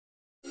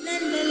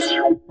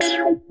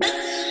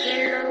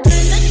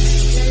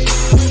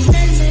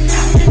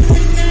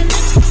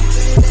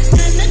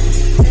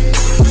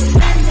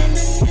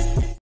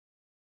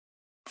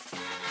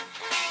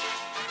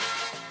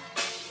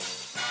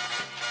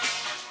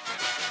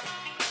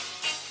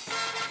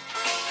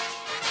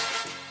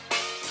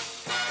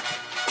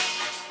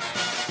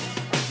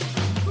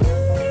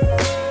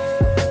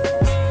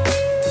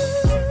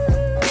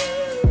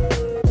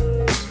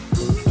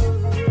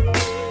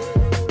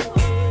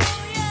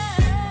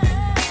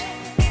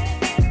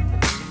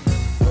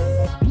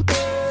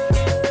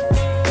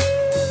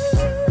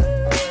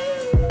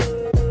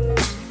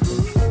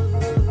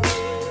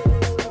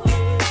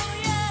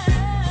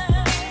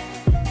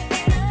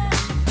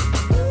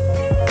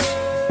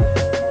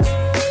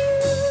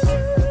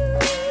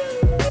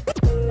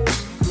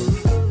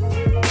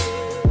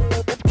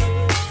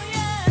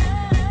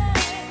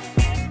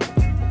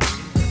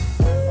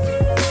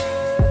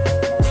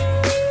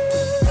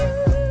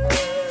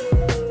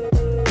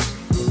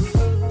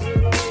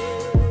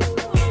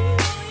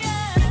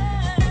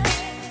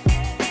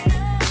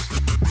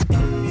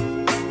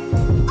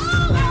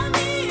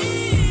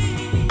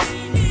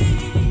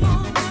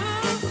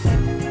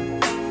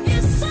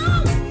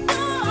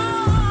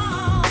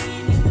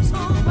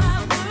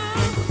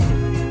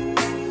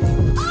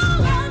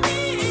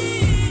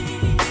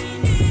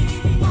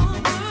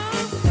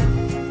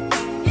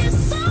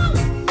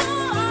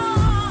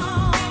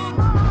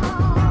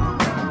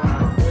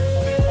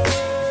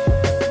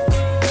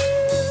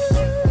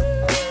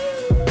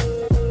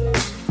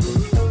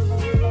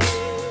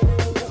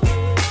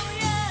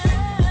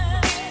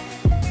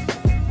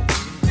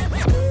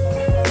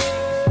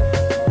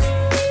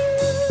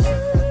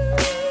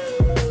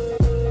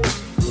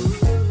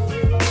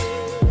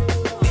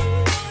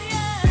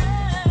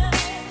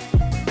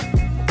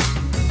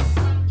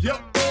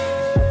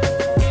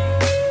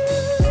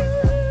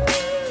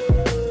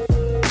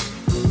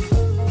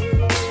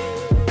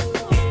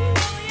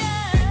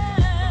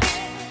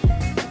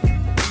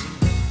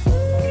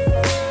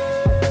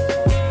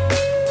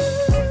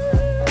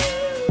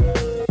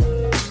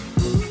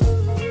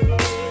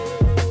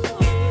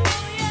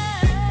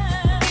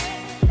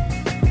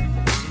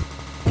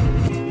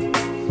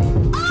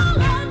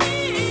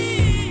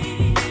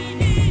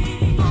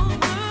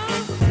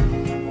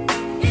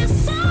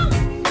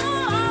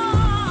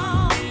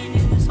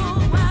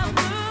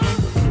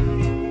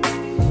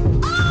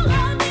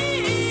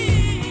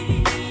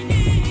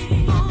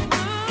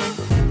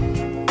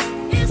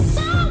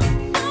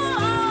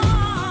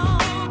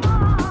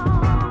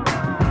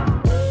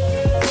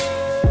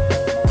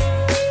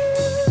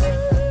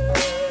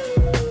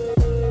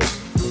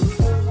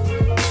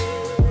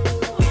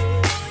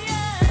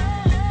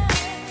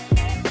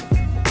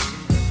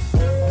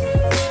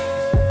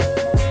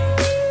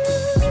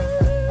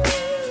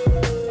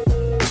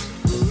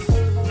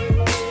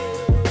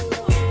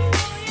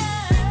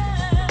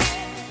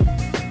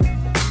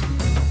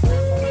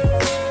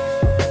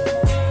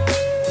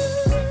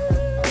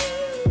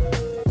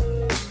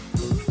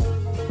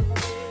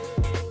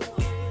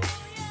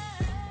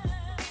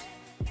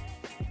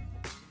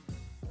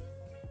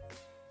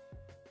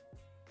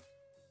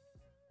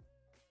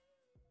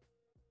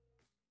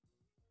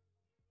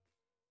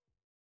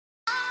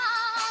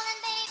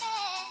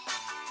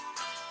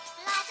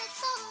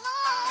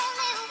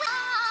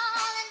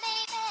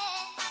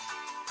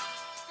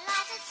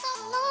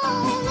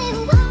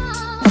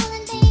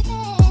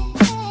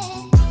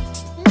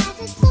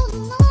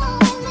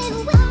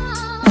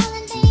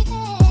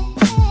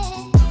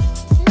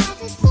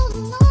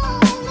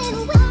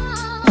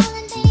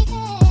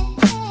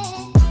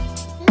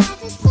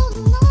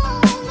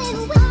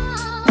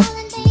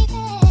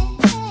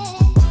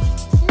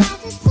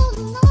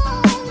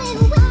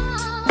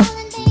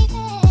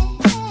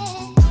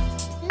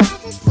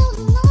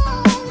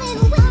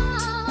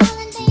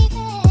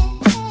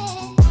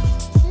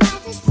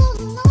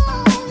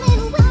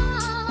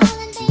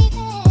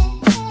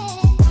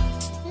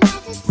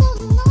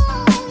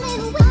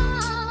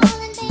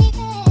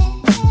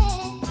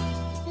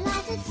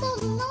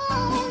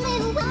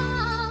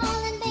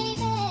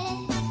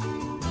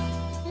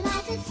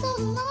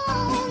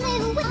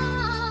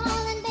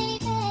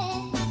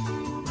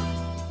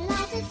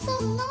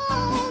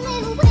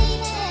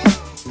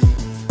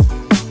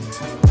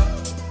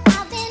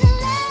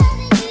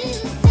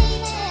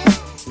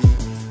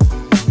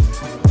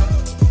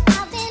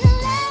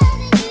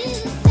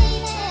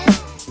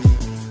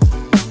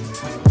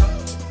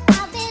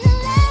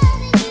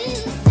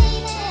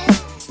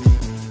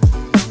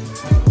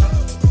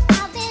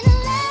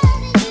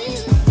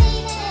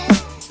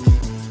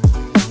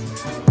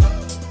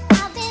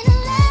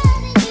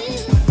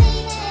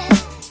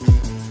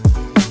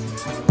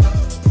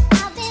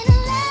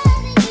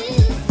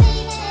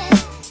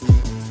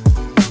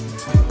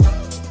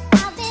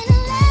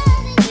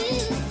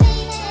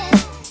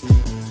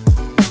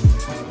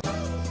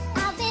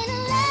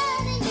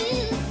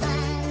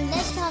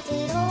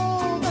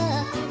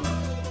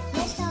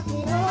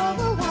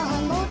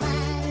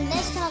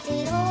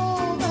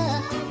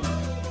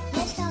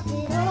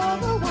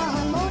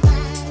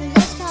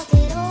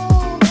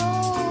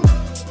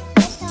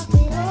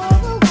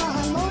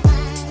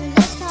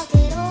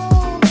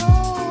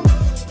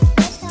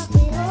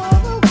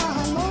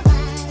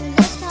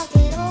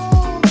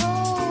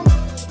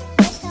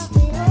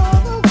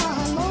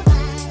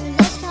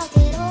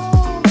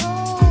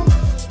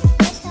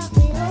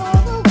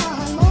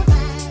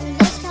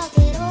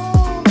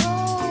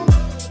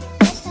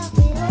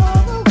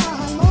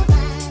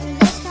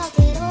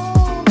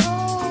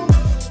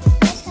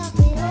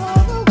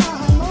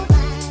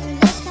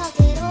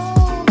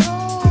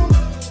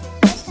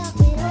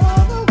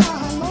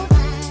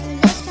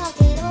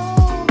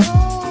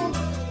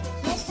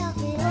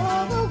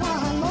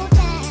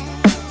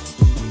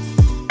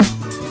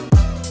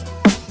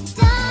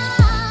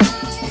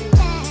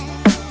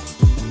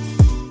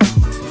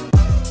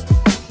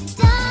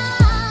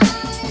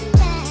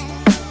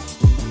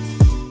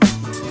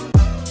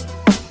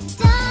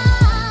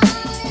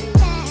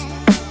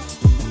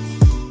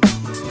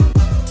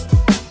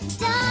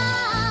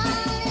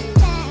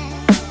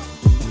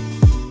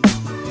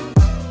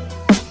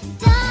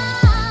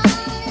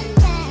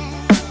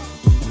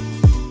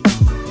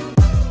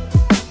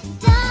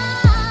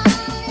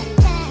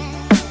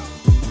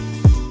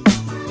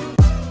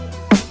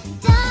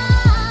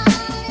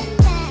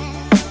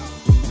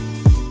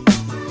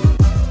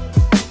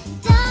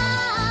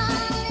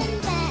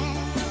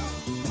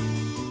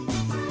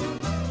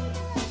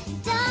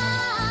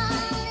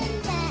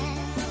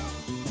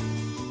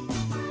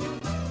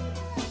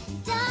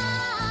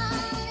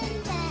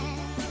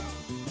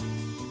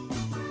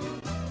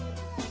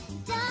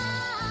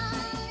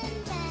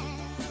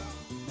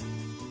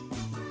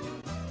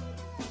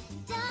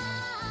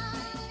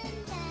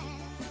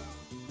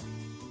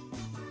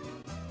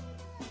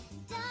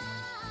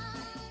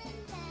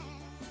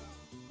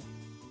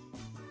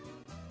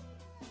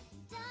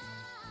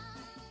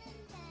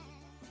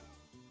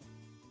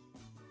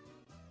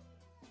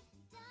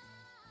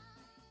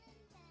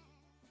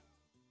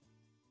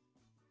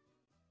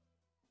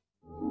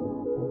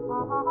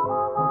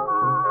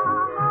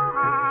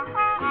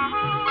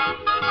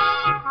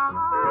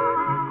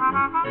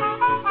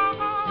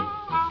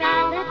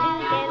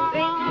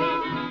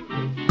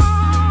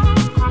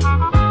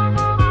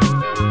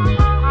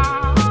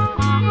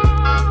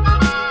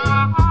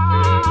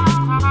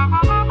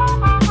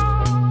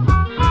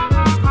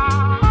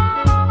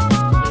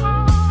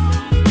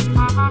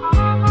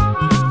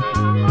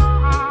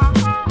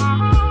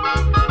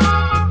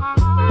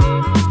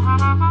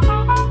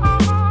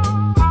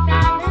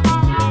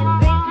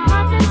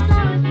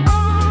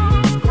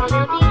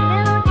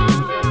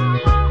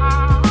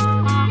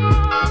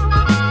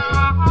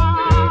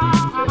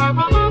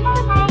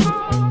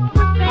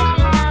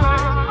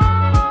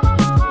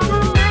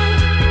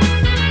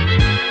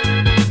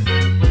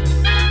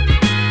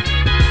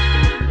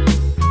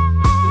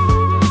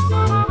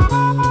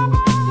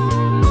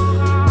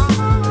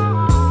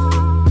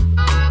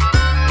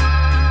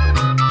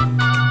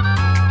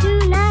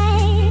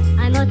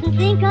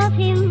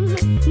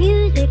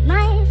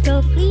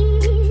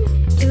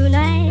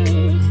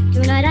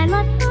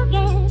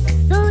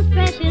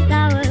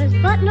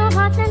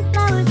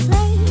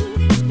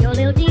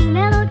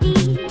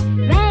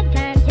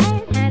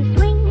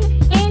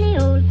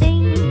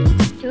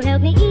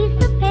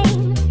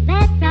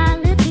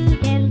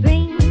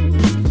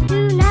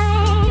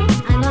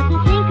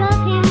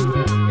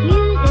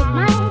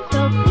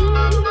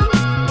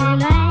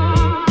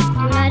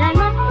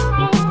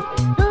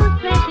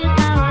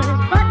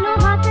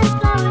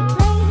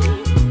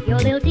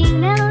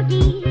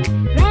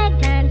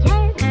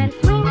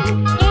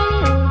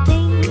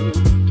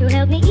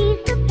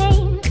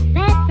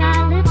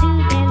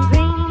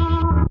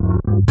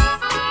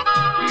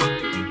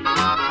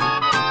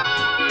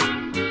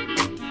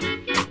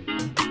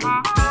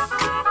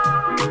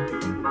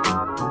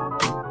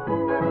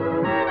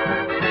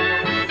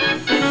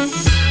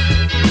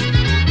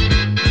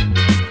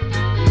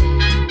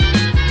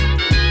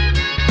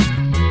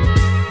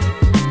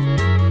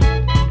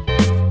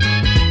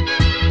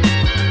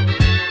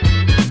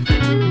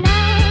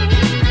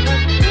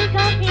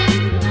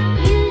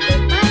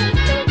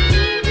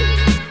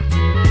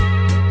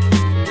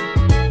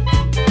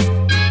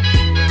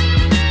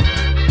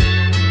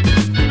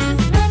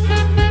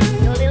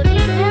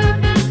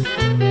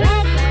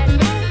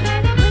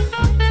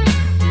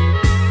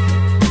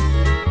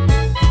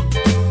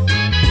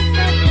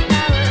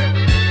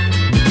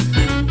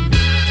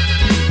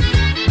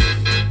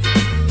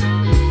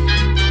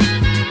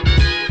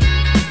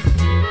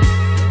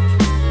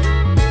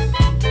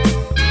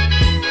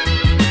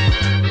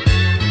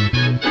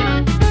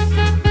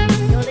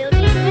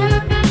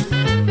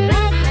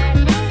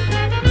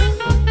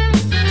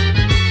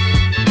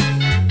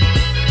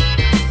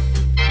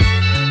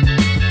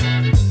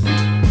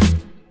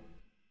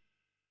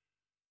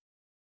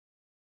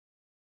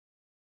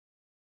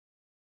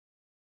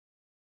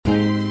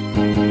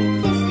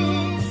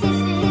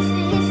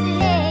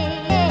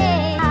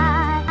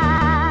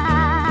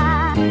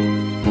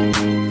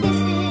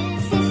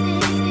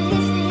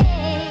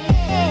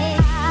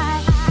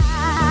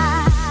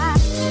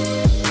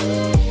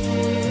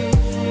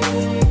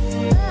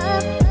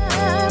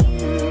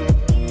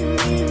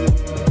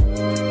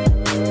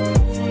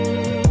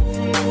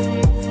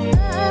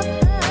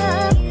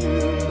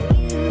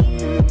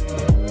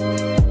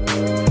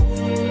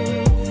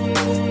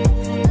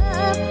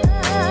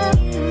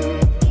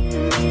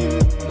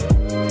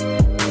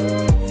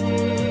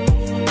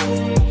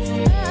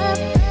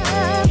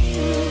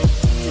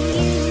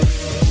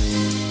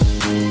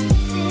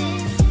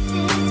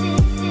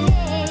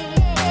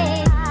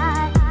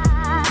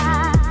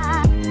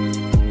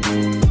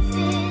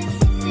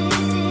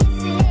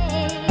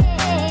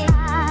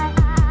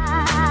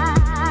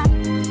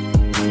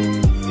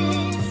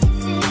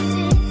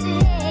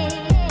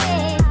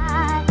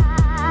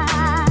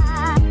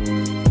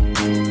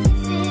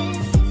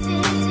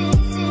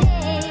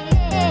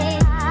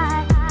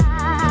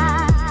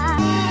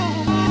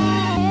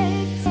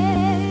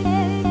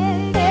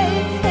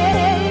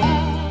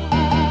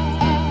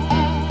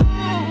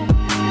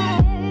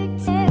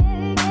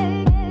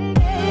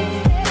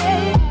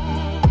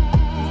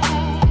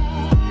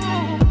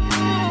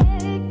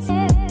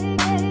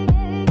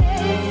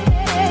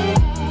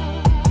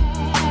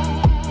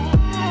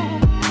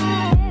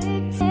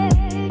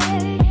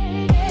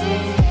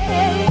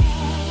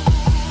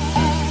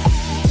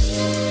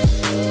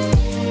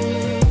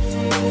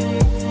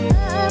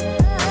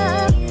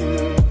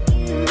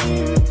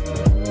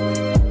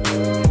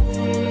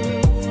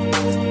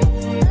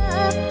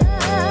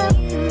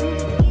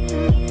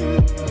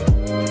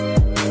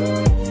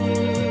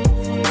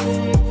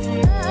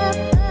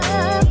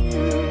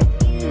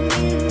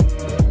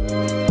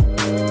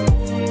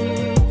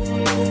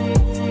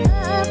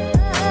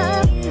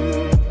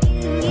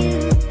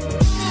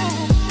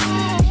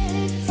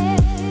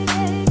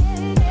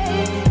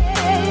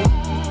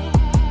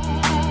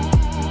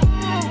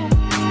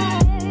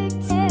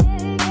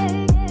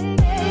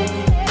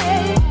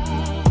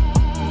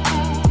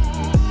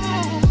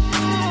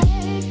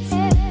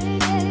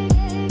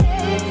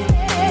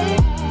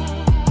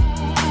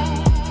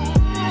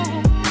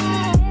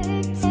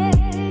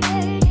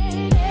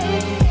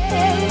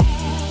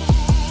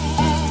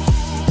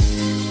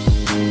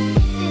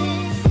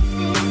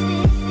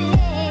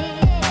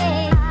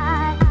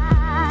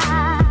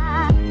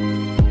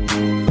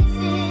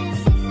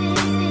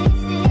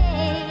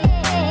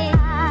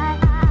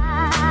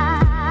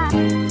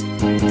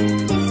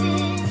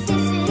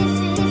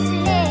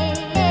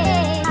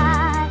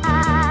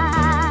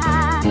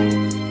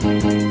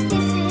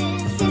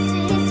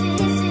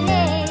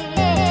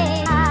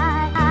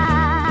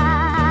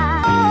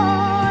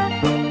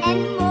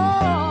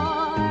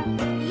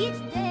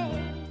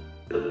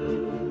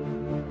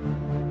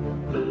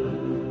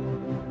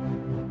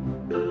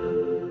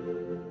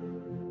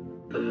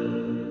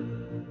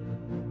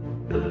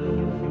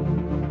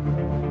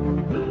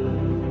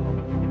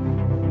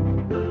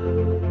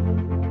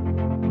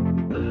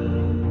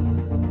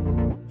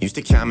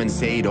Used to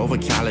commentate over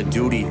Call of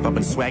Duty,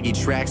 bumping swaggy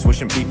tracks,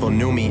 wishing people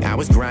knew me. I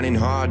was grinding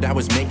hard, I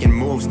was making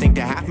moves. Think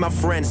that half my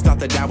friends thought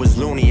that I was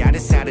loony. I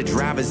just had to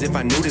drive as if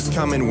I knew this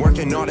coming.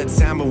 Working all the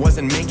time but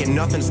wasn't making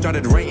nothing.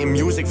 Started writing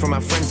music for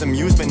my friends'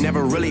 amusement.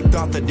 Never really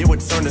thought that it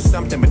would turn to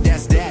something, but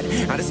that's that.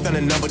 I just fell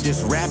in love with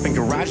this rap and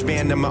garage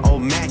band on my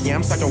old Mac. Yeah,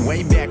 I'm sucking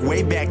way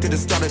back to the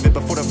start of it.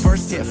 Before the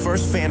first hit,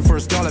 first fan,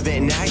 first all of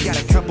it. Now I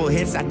got a couple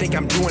hits, I think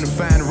I'm doing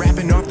fine.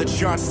 Rapping off the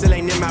charts, still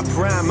ain't in my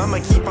prime. I'ma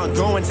keep on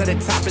going till the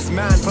top is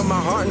mine. Put my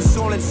heart and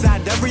soul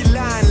inside every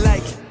line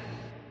like,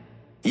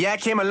 yeah, I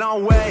came a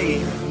long way.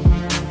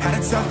 Had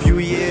a tough few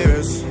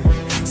years,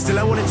 still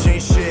I wouldn't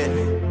change shit.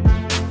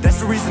 That's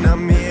the reason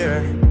I'm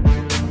here.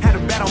 Had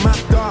to battle my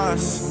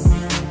thoughts,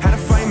 had to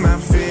fight my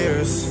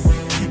fears.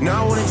 No,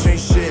 I wouldn't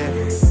change shit.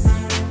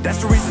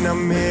 That's the reason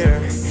I'm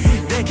here.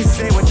 They can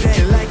say what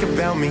they like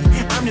about me,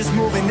 I'm just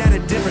moving at a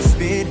different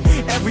speed.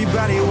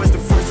 Everybody was the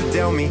first to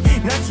tell me,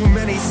 not too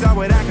many saw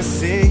what I could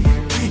see.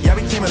 Yeah,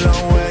 we came a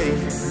long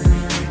way.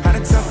 Had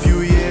a tough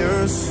few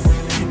years,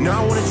 no,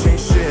 I wouldn't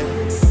change shit.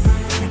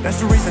 That's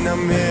the reason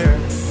I'm here.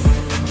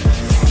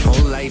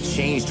 Whole life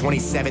changed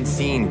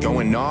 2017,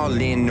 going all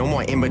in, no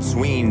more in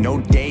between. No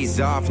days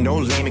off, no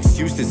lame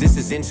excuses, this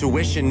is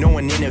intuition, no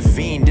one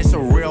intervened. This a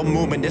real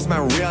movement, this my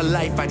real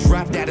life. I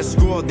dropped out of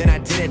school, then I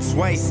did it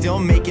twice. Still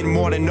making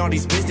more than all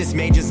these business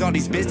majors. All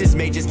these business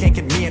majors can't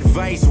give me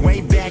advice.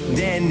 Way back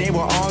then, they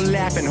were all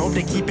laughing, hope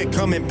they keep it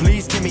coming.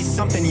 Please give me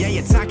something, yeah,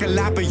 you talk a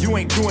lot, but you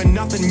ain't doing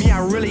nothing. Me, I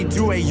really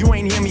do it, you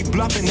ain't hear me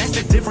bluffing. That's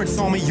the difference,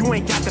 homie, you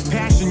ain't got the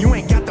passion, you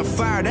ain't got the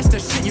fire. That's the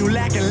shit you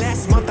lacking.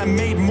 Last month I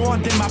made more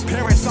than my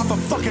parents off a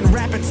fucking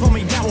rap. It told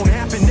me that won't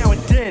happen, now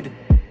it did.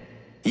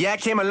 Yeah, I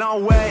came a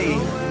long way.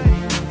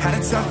 Had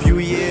a tough few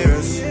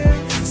years,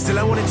 still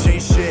I wouldn't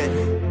change shit.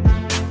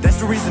 That's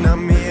the reason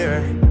I'm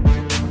here.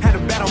 Had to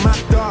battle my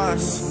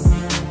thoughts,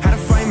 had to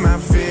fight my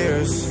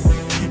fears.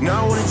 No,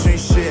 I wouldn't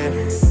change shit.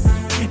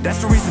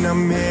 That's the reason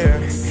I'm here.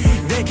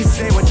 They can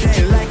say what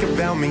they like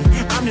about me,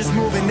 I'm just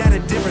moving at a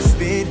different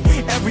speed.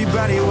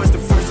 Everybody was the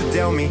first to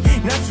tell me,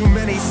 not too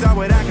many saw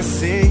what I could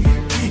see.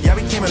 Yeah,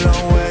 we came a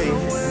long way.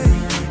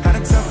 Had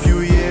a tough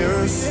few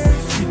years,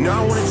 no,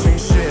 I wouldn't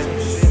change shit.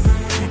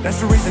 That's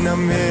the reason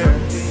I'm here.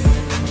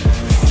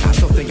 I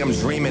still think I'm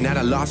dreaming at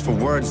a loss for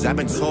words. I've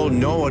been told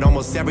no at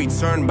almost every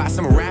turn. By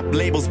some rap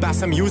labels, by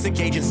some music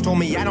agents. Told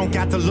me I don't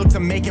got the look to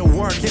make it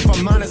work. If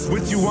I'm honest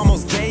with you,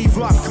 almost gave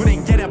up.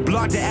 Couldn't get a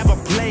blog to ever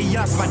play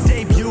us. My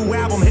debut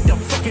album hit the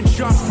fucking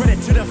charts.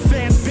 Credit to the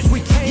fans, bitch, we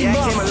came up.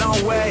 Yeah, I came a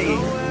long way.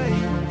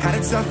 Had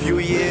a tough few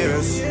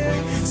years,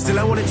 still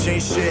I wouldn't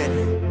change shit.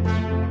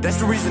 That's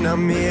the reason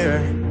I'm here.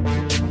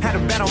 Had to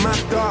battle my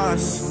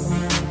thoughts,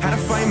 had to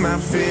fight my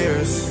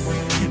fears.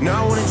 No,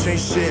 I wouldn't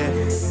change shit.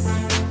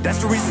 That's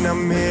the reason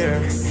I'm here.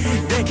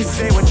 They can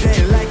say what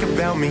they like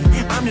about me,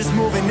 I'm just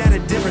moving at a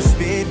different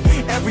speed.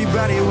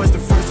 Everybody was the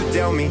first to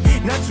tell me,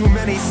 not too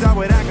many saw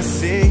what I could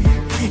see.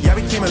 Yeah,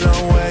 we came a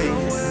long way.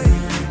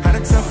 Had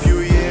a tough few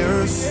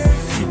years,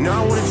 no,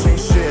 I wouldn't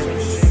change shit.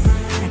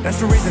 That's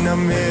the reason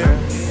I'm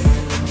here.